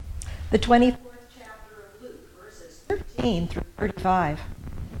The 24th chapter of Luke, verses 13 through 35.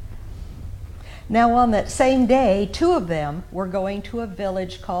 Now on that same day, two of them were going to a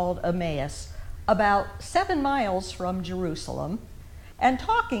village called Emmaus, about 7 miles from Jerusalem, and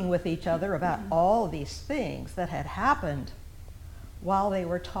talking with each other about all these things that had happened. While they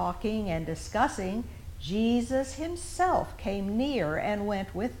were talking and discussing, Jesus himself came near and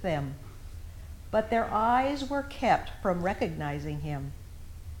went with them. But their eyes were kept from recognizing him.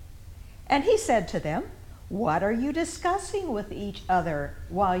 And he said to them, "What are you discussing with each other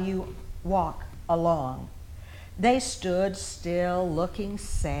while you walk along?" They stood still, looking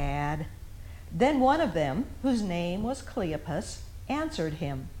sad. Then one of them, whose name was Cleopas, answered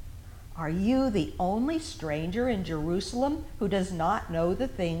him, "Are you the only stranger in Jerusalem who does not know the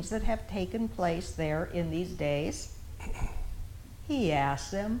things that have taken place there in these days?" He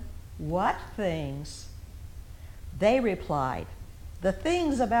asked them, "What things?" They replied, "The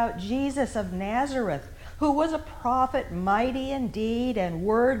things about Jesus of Nazareth, who was a prophet, mighty in deed and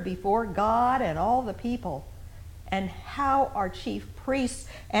word before God and all the people, and how our chief priests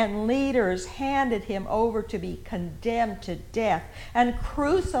and leaders handed him over to be condemned to death and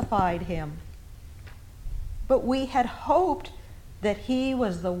crucified him. But we had hoped that he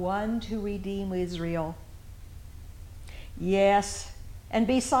was the one to redeem Israel. Yes, and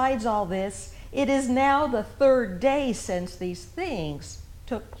besides all this, it is now the 3rd day since these things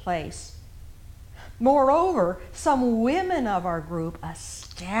took place. Moreover, some women of our group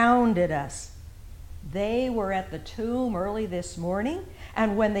astounded us. They were at the tomb early this morning,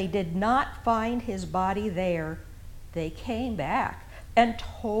 and when they did not find his body there, they came back and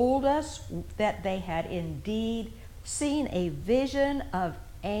told us that they had indeed seen a vision of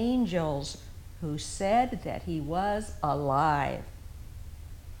angels who said that he was alive.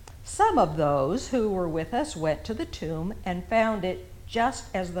 Some of those who were with us went to the tomb and found it just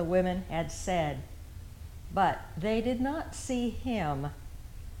as the women had said, but they did not see him."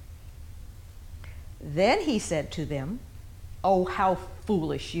 Then he said to them, "Oh, how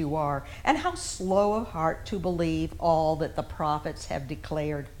foolish you are, and how slow of heart to believe all that the prophets have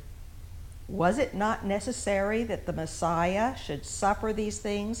declared. Was it not necessary that the Messiah should suffer these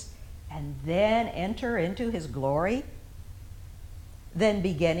things and then enter into his glory?" Then,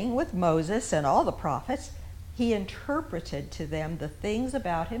 beginning with Moses and all the prophets, he interpreted to them the things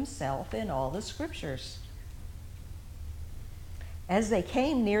about himself in all the scriptures. As they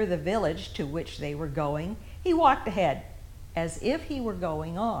came near the village to which they were going, he walked ahead, as if he were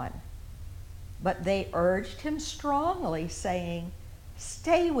going on. But they urged him strongly, saying,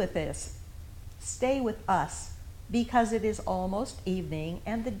 stay with us, because it is almost evening,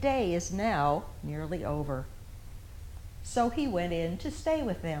 and the day is now nearly over." So he went in to stay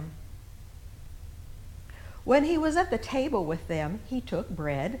with them. When he was at the table with them, he took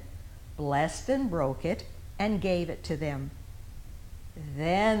bread, blessed and broke it, and gave it to them.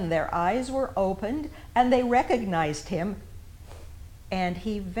 Then their eyes were opened, and they recognized him, and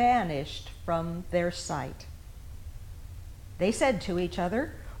he vanished from their sight. They said to each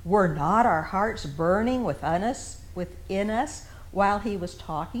other, "Were not our hearts burning within us while he was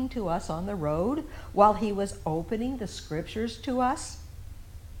talking to us on the road, while he was opening the scriptures to us?"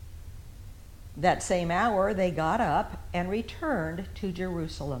 That same hour they got up and returned to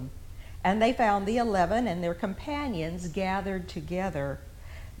Jerusalem. And they found the 11 and their companions gathered together.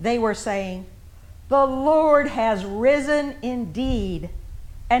 They were saying, "The Lord has risen indeed,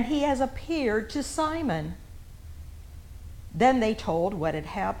 and he has appeared to Simon." Then they told what had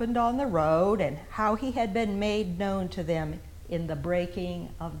happened on the road and how he had been made known to them in the breaking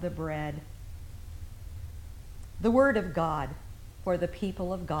of the bread. The word of God for the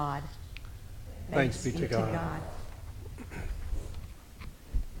people of God. Thanks be to God.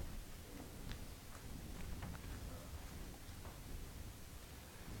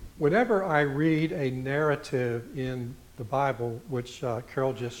 Whenever I read a narrative in the Bible, which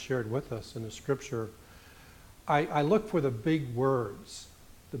Carol just shared with us in the scripture, I look for the big words,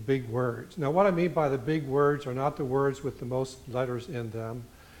 Now, what I mean by the big words are not the words with the most letters in them,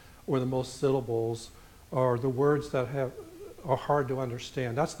 or the most syllables, or the words that are hard to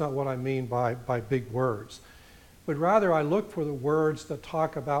understand. That's not what I mean by big words. But rather, I look for the words that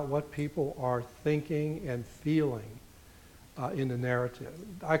talk about what people are thinking and feeling in the narrative.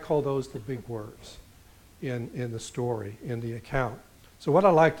 I call those the big words in the story, in the account. So what I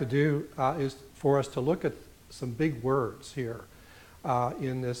like to do is for us to look at some big words here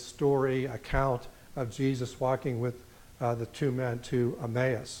in this story account of Jesus walking with the two men to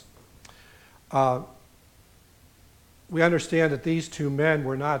Emmaus. we understand that these two men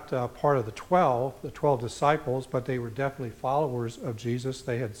were not part of the 12 disciples, but they were definitely followers of Jesus.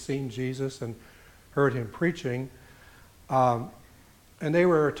 They had seen Jesus and heard him preaching. And they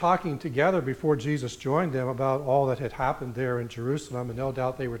were talking together before Jesus joined them about all that had happened there in Jerusalem. And no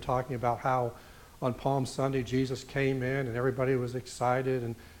doubt they were talking about how on Palm Sunday Jesus came in and everybody was excited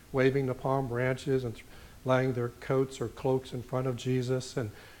and waving the palm branches and laying their coats or cloaks in front of Jesus. And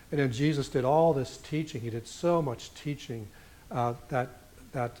then Jesus did all this teaching. He did so much teaching that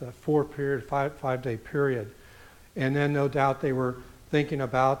 5-day period. And then no doubt they were thinking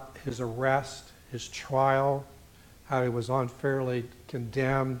about his arrest, his trial, how he was unfairly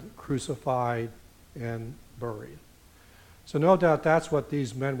condemned, crucified, and buried. So no doubt that's what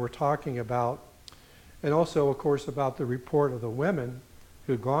these men were talking about. And also, of course, about the report of the women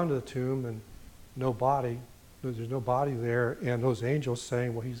who had gone to the tomb and no body. There's no body there, and those angels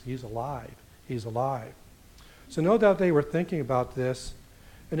saying, well, he's alive. He's alive. So no doubt they were thinking about this.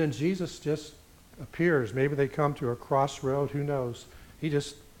 And then Jesus just appears. Maybe they come to a crossroad. Who knows? He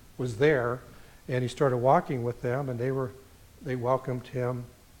just was there, and he started walking with them, and they welcomed him,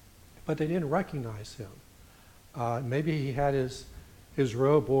 but they didn't recognize him. Maybe he had his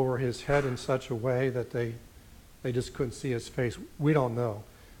robe over his head in such a way that they just couldn't see his face. We don't know.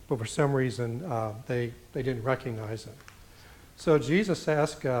 But for some reason, they didn't recognize him. So Jesus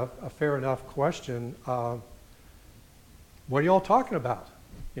asked a fair enough question. What are you all talking about?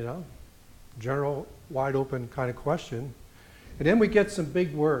 You know, general, wide open kind of question. And then we get some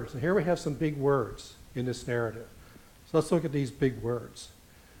big words. And here we have some big words in this narrative. So let's look at these big words.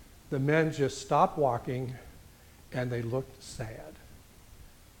 The men just stopped walking and they looked sad.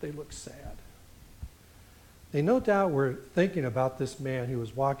 They looked sad. They no doubt were thinking about this man who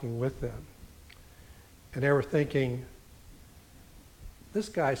was walking with them. And they were thinking, this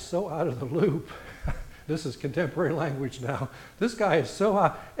guy's so out of the loop. This is contemporary language now. This guy is so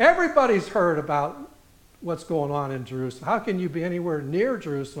out. Everybody's heard about what's going on in Jerusalem. How can you be anywhere near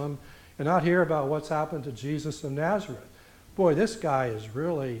Jerusalem and not hear about what's happened to Jesus of Nazareth? Boy, this guy is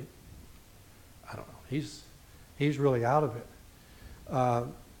really, I don't know, he's really out of it.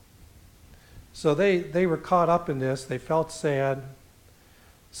 So they were caught up in this. They felt sad.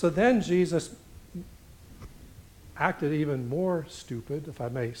 So then Jesus acted even more stupid, if I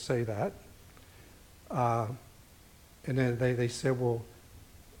may say that. And then they said, well,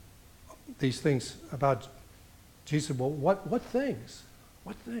 these things about Jesus, well, what things?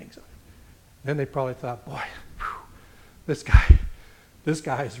 What things? Then they probably thought, boy, this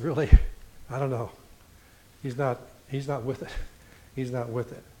guy is really, I don't know. He's not with it. He's not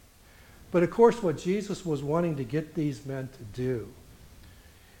with it. But of course, what Jesus was wanting to get these men to do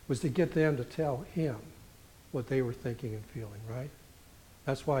was to get them to tell him what they were thinking and feeling, right?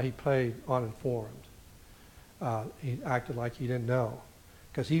 That's why he played uninformed. He acted like he didn't know,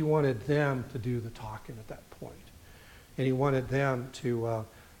 because he wanted them to do the talking at that point. And he wanted them to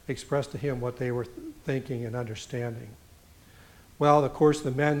express to him what they were thinking and understanding. Well, of course,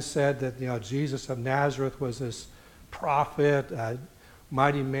 the men said that Jesus of Nazareth was this prophet,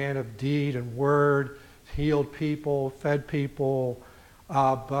 mighty man of deed and word, healed people, fed people,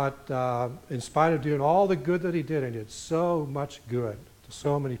 but in spite of doing all the good that he did, and did so much good to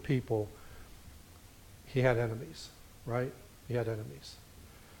so many people, he had enemies, right? He had enemies.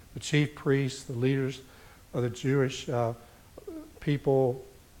 The chief priests, the leaders of the Jewish people,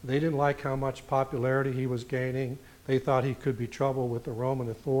 they didn't like how much popularity he was gaining. They thought he could be trouble with the Roman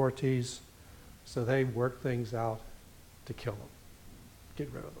authorities, so they worked things out to kill him. Get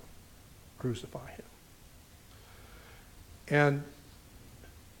rid of him, crucify him. And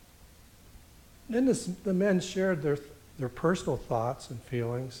then the men shared their personal thoughts and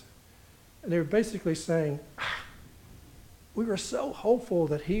feelings, and they were basically saying, we were so hopeful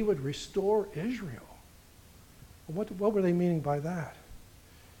that he would restore Israel. What were they meaning by that?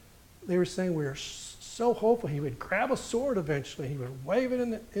 They were saying we were so hopeful he would grab a sword eventually, he would wave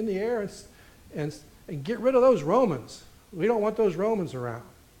it in the air and get rid of those Romans. We don't want those Romans around.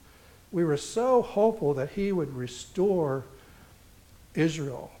 We were so hopeful that he would restore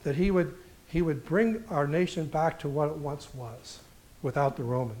Israel, that he would bring our nation back to what it once was, without the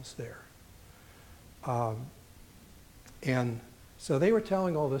Romans there. And so they were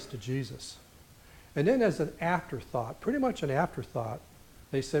telling all this to Jesus. And then as an afterthought, pretty much an afterthought,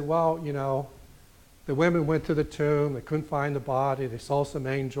 they said, well, the women went to the tomb, they couldn't find the body, they saw some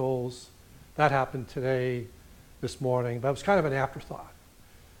angels. That happened this morning, but it was kind of an afterthought.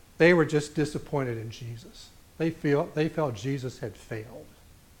 They were just disappointed in Jesus. They felt Jesus had failed,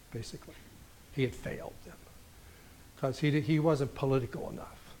 basically. He had failed them because he wasn't political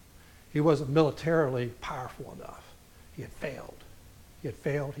enough. He wasn't militarily powerful enough. he had failed. He had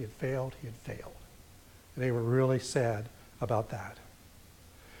failed, he had failed, he had failed. And they were really sad about that.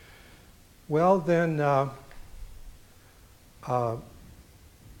 Well, then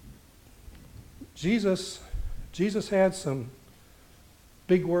Jesus had some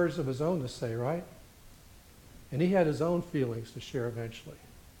big words of his own to say, right? And he had his own feelings to share eventually.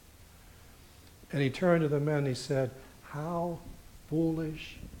 And he turned to the men and he said, "How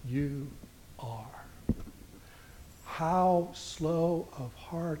foolish you are. How slow of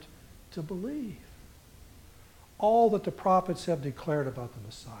heart to believe all that the prophets have declared about the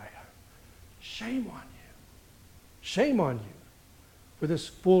Messiah. Shame on you. Shame on you for this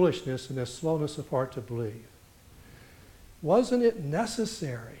foolishness and this slowness of heart to believe. Wasn't it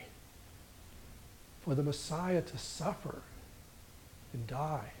necessary for the Messiah to suffer and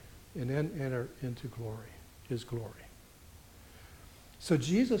die and then enter into glory, his glory?" So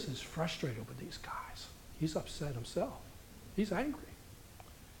Jesus is frustrated with these guys. He's upset himself. He's angry.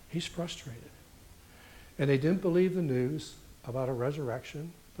 He's frustrated. And they didn't believe the news about a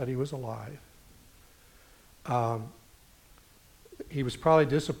resurrection, that he was alive. He was probably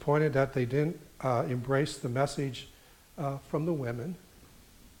disappointed that they didn't embrace the message from the women,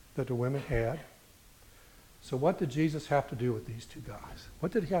 that the women had. So what did Jesus have to do with these two guys?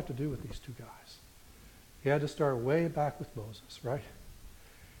 What did he have to do with these two guys? He had to start way back with Moses, right?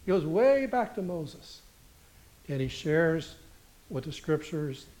 He goes way back to Moses. And he shares what the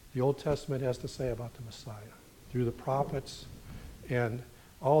scriptures, the Old Testament has to say about the Messiah through the prophets and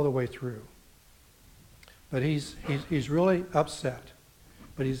all the way through. But he's really upset.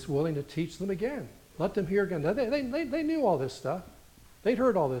 But he's willing to teach them again. Let them hear again. They knew all this stuff. They'd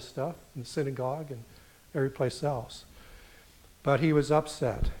heard all this stuff in the synagogue and every place else. But he was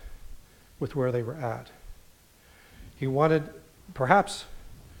upset with where they were at. He wanted, perhaps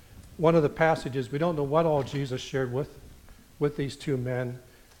one of the passages, we don't know what all Jesus shared with these two men.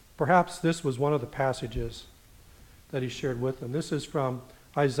 Perhaps this was one of the passages that he shared with them. This is from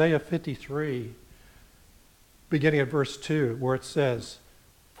Isaiah 53, beginning at verse 2, where it says,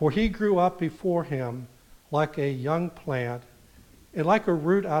 "For he grew up before him like a young plant and like a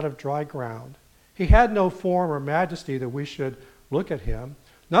root out of dry ground. He had no form or majesty that we should look at him,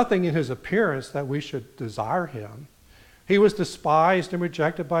 nothing in his appearance that we should desire him. He was despised and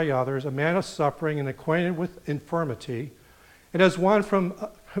rejected by others, a man of suffering and acquainted with infirmity, and as one from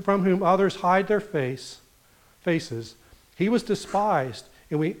whom others hide their faces. He was despised,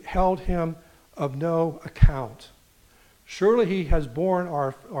 and we held him of no account. Surely he has borne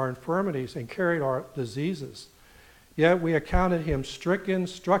our infirmities and carried our diseases. Yet we accounted him stricken,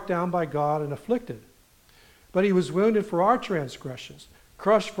 struck down by God, and afflicted. But he was wounded for our transgressions,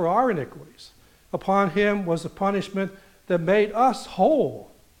 crushed for our iniquities. Upon him was the punishment that made us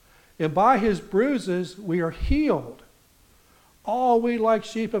whole, and by his bruises we are healed. All we like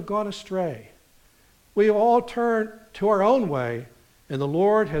sheep have gone astray. We have all turned to our own way, and the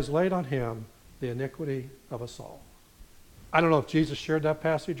Lord has laid on him the iniquity of us all." I don't know if Jesus shared that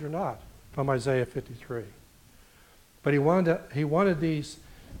passage or not from Isaiah 53. But he wanted these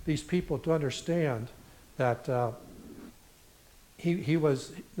people to understand that the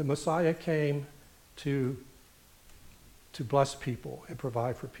Messiah came to bless people and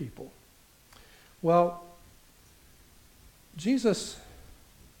provide for people. Well, Jesus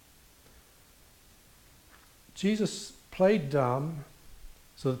played dumb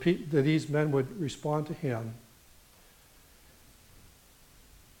so that these men would respond to him.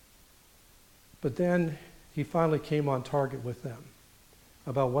 But then he finally came on target with them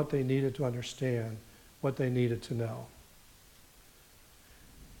about what they needed to understand, what they needed to know.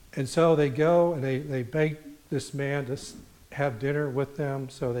 And so they go and they beg this man to have dinner with them,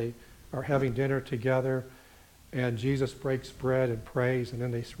 so they are having dinner together, and Jesus breaks bread and prays, and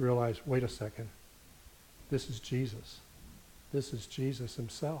then they realize, wait a second, this is Jesus. This is Jesus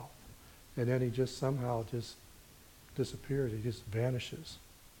himself. And then he just somehow just disappears. He just vanishes.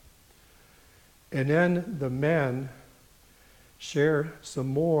 And then the men share some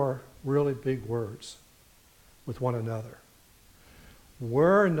more really big words with one another.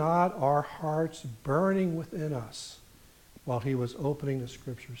 Were not our hearts burning within us while he was opening the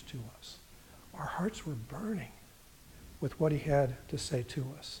scriptures to us? Our hearts were burning with what he had to say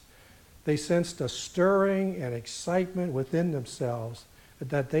to us. They sensed a stirring and excitement within themselves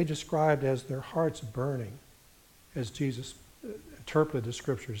that they described as their hearts burning as Jesus interpreted the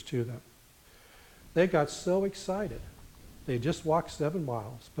scriptures to them. They got so excited. They just walked 7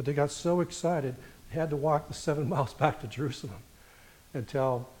 miles, but they got so excited they had to walk the 7 miles back to Jerusalem and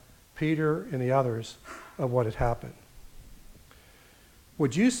tell Peter and the others of what had happened.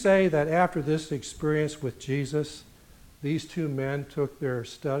 Would you say that after this experience with Jesus, these two men took their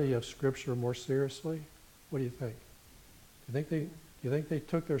study of Scripture more seriously? What do you think? Do you think they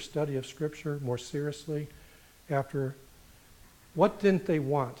took their study of Scripture more seriously after? What didn't they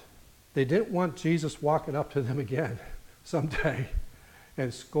want? They didn't want Jesus walking up to them again someday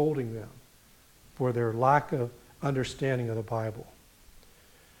and scolding them for their lack of understanding of the Bible.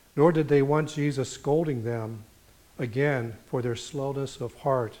 Nor did they want Jesus scolding them again for their slowness of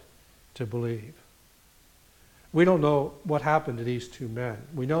heart to believe. We don't know what happened to these two men.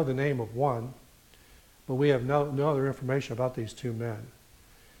 We know the name of one, but we have no other information about these two men.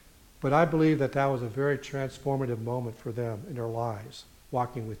 But I believe that was a very transformative moment for them in their lives,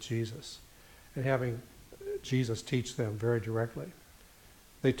 walking with Jesus and having Jesus teach them very directly.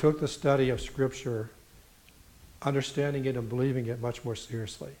 They took the study of Scripture, understanding it and believing it much more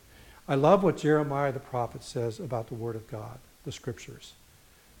seriously. I love what Jeremiah the prophet says about the Word of God, the Scriptures.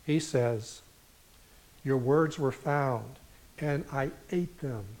 He says, "Your words were found, and I ate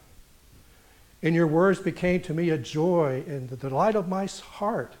them. And your words became to me a joy and the delight of my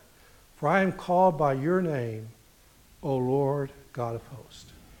heart, for I am called by your name, O Lord God of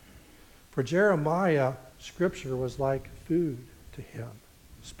hosts." For Jeremiah, Scripture was like food to him,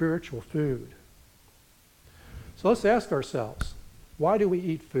 spiritual food. So let's ask ourselves, why do we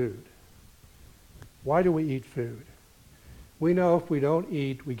eat food? Why do we eat food? We know if we don't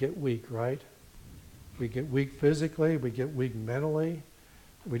eat, we get weak, right? We get weak physically, we get weak mentally.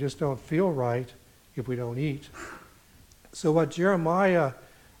 We just don't feel right if we don't eat. So what Jeremiah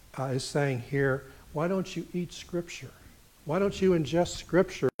is saying here, why don't you eat Scripture? Why don't you ingest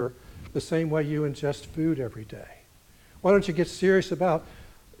Scripture the same way you ingest food every day? Why don't you get serious about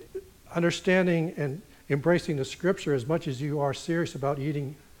understanding and embracing the Scripture as much as you are serious about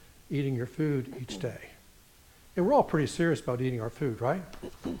eating your food each day? And we're all pretty serious about eating our food, right?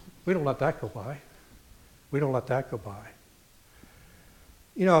 We don't let that go by. We don't let that go by.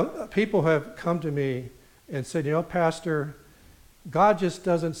 You know, people have come to me and said, you know, Pastor, God just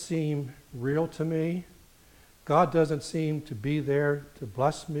doesn't seem real to me. God doesn't seem to be there to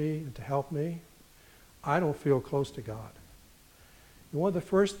bless me and to help me. I don't feel close to God. And one of the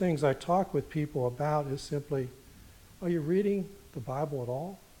first things I talk with people about is simply, are you reading the Bible at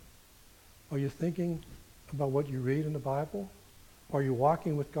all? Are you thinking about what you read in the Bible? Are you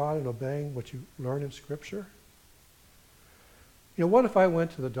walking with God and obeying what you learn in Scripture? You know, what if I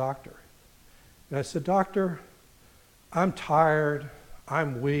went to the doctor and I said, "Doctor, I'm tired,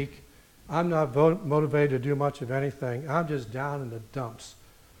 I'm weak, I'm not motivated to do much of anything, I'm just down in the dumps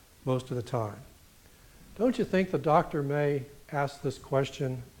most of the time." Don't you think the doctor may ask this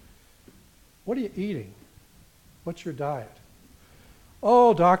question, "What are you eating? What's your diet?"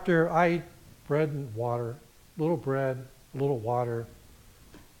 "Oh, doctor, I eat bread and water, a little bread, a little water.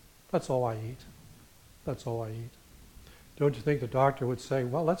 That's all I eat. That's all I eat." Don't you think the doctor would say,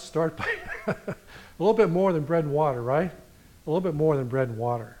 well, let's start by a little bit more than bread and water, right? A little bit more than bread and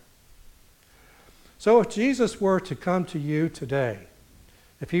water. So if Jesus were to come to you today,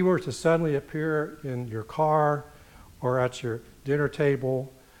 if he were to suddenly appear in your car or at your dinner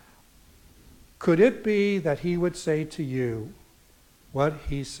table, could it be that he would say to you what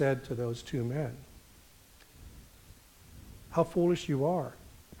he said to those two men? How foolish you are.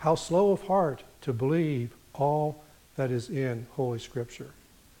 How slow of heart to believe all that is in Holy Scripture.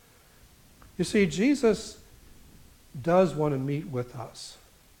 You see, Jesus does want to meet with us.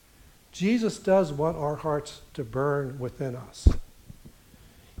 Jesus does want our hearts to burn within us.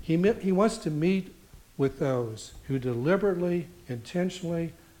 He wants to meet with those who deliberately,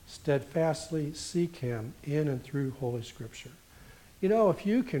 intentionally, steadfastly seek him in and through Holy Scripture. You know, if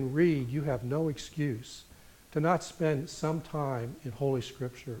you can read, you have no excuse to not spend some time in Holy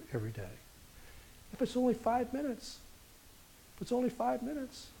Scripture every day. If it's only 5 minutes, if it's only 5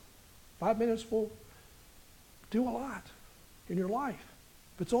 minutes, 5 minutes will do a lot in your life.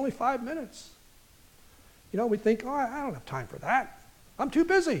 If it's only 5 minutes. You know, we think, oh, I don't have time for that. I'm too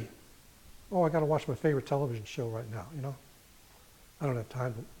busy. Oh, I got to watch my favorite television show right now, you know. I don't have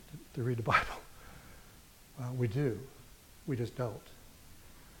time to read the Bible. We do. We just don't.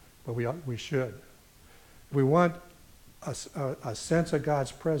 But we should. If we want a sense of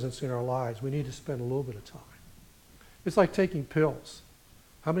God's presence in our lives, we need to spend a little bit of time. It's like taking pills.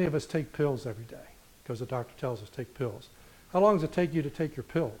 How many of us take pills every day? Because the doctor tells us take pills. How long does it take you to take your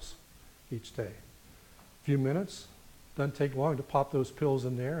pills each day? A few minutes? Doesn't take long to pop those pills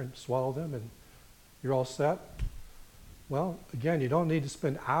in there and swallow them and you're all set. Well, again, you don't need to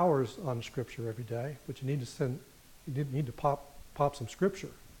spend hours on Scripture every day, but you need to pop some Scripture.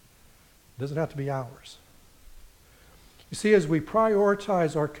 It doesn't have to be hours. You see, as we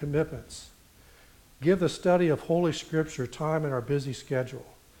prioritize our commitments, Give the study of Holy Scripture time in our busy schedule.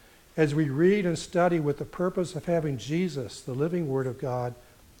 As we read and study with the purpose of having Jesus, the living Word of God,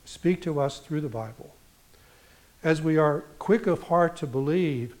 speak to us through the Bible. As we are quick of heart to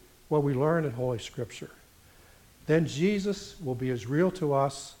believe what we learn in Holy Scripture, then Jesus will be as real to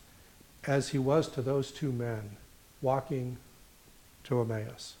us as he was to those two men walking to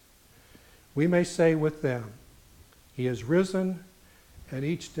Emmaus. We may say with them, he is risen, and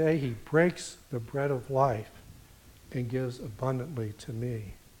each day he breaks the bread of life and gives abundantly to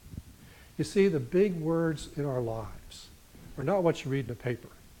me. You see, the big words in our lives are not what you read in the paper.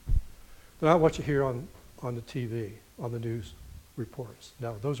 They're not what you hear on the TV, on the news reports.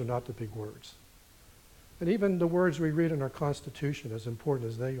 No, those are not the big words. And even the words we read in our Constitution, as important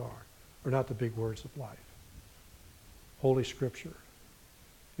as they are not the big words of life. Holy Scripture,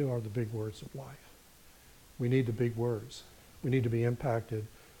 are the big words of life. We need the big words. We need to be impacted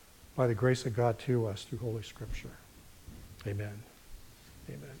by the grace of God to us through Holy Scripture. Amen.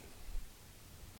 Amen.